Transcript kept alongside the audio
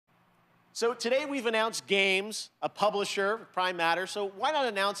So today we've announced games, a publisher, Prime Matter, so why not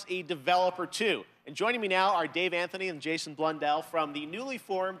announce a developer too? And joining me now are Dave Anthony and Jason Blundell from the newly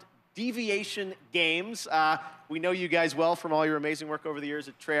formed Deviation Games. We know you guys well from all your amazing work over the years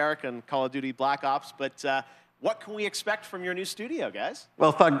at Treyarch and Call of Duty Black Ops, but what can we expect from your new studio, guys?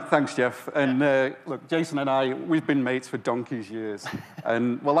 Well, thanks, Jeff. And look, Jason and I, we've been mates for donkey's years.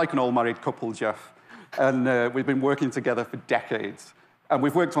 And we're like an all-married couple, Jeff. And we've been working together for decades. And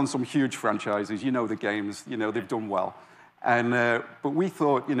we've worked on some huge franchises. You know the games. You know, they've done well. And, but we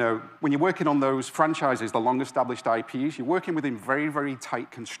thought, you know, when you're working on those franchises, the long-established IPs, you're working within very, very tight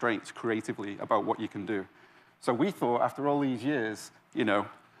constraints creatively about what you can do. So we thought, after all these years, you know,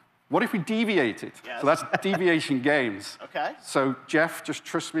 what if we deviated? Yes. So that's Deviation Games. Okay. So, Jeff, just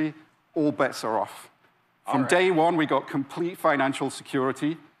trust me, all bets are off. From right. day one, we got complete financial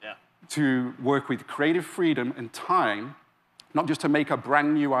security to work with creative freedom and time, not just to make a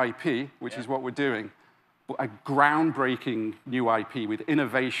brand new IP, which is what we're doing, but a groundbreaking new IP with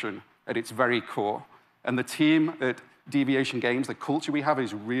innovation at its very core. And the team at Deviation Games, the culture we have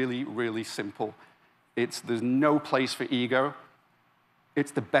is really, really simple. There's no place for ego.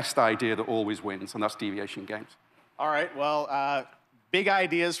 It's the best idea that always wins, and that's Deviation Games. All right, well, big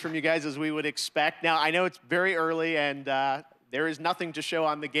ideas from you guys as we would expect. Now, I know it's very early, and there is nothing to show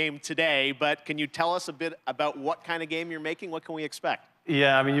on the game today, but can you tell us a bit about what kind of game you're making? What can we expect?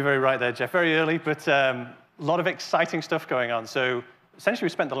 Yeah, I mean, you're very right there, Jeff. Very early, but a lot of exciting stuff going on. So essentially, we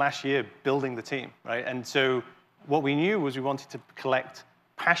spent the last year building the team, right? And so what we knew was we wanted to collect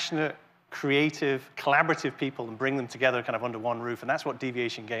passionate, creative, collaborative people and bring them together kind of under one roof, and that's what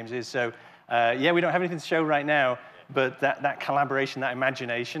Deviation Games is. So yeah, we don't have anything to show right now, but that collaboration, that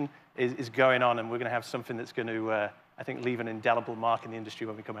imagination is going on, and we're going to have something that's going to, I think, leave an indelible mark in the industry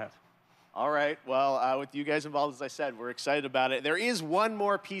when we come out. All right, well, with you guys involved, as I said, we're excited about it. There is one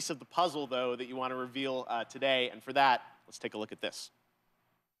more piece of the puzzle, though, that you want to reveal today, and for that, let's take a look at this.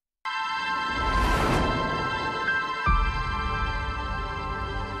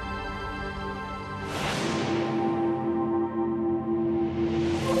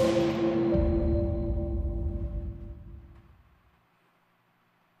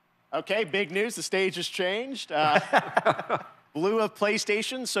 Okay, big news. The stage has changed. Blue of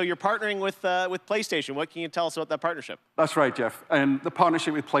PlayStation, so you're partnering with PlayStation. What can you tell us about that partnership? That's right, Jeff. And the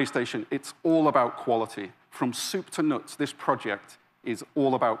partnership with PlayStation, it's all about quality. From soup to nuts, this project is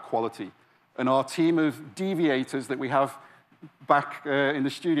all about quality. And our team of deviators that we have back in the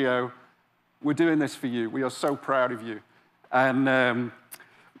studio, we're doing this for you. We are so proud of you. And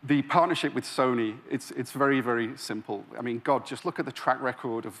the partnership with Sony, it's very, very simple. I mean, God, just look at the track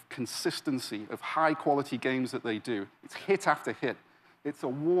record of consistency, of high-quality games that they do. It's hit after hit. It's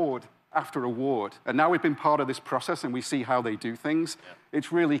award after award. And now we've been part of this process, and we see how they do things. Yeah.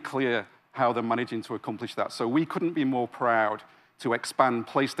 It's really clear how they're managing to accomplish that. So we couldn't be more proud to expand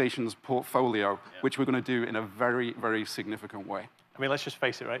PlayStation's portfolio, which we're going to do in a very, very significant way. I mean, let's just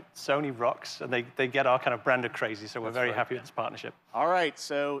face it, right? Sony rocks, and they get our kind of brand of crazy, so we're very happy with this partnership. All right,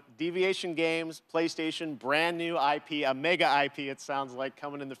 so Deviation Games, PlayStation, brand new IP, a mega IP, it sounds like,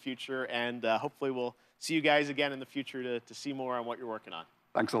 coming in the future, and hopefully we'll see you guys again in the future to see more on what you're working on.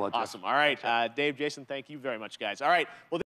 Thanks a lot, Jeff. Awesome. All right, Dave, Jason, thank you very much, guys. All right. Well.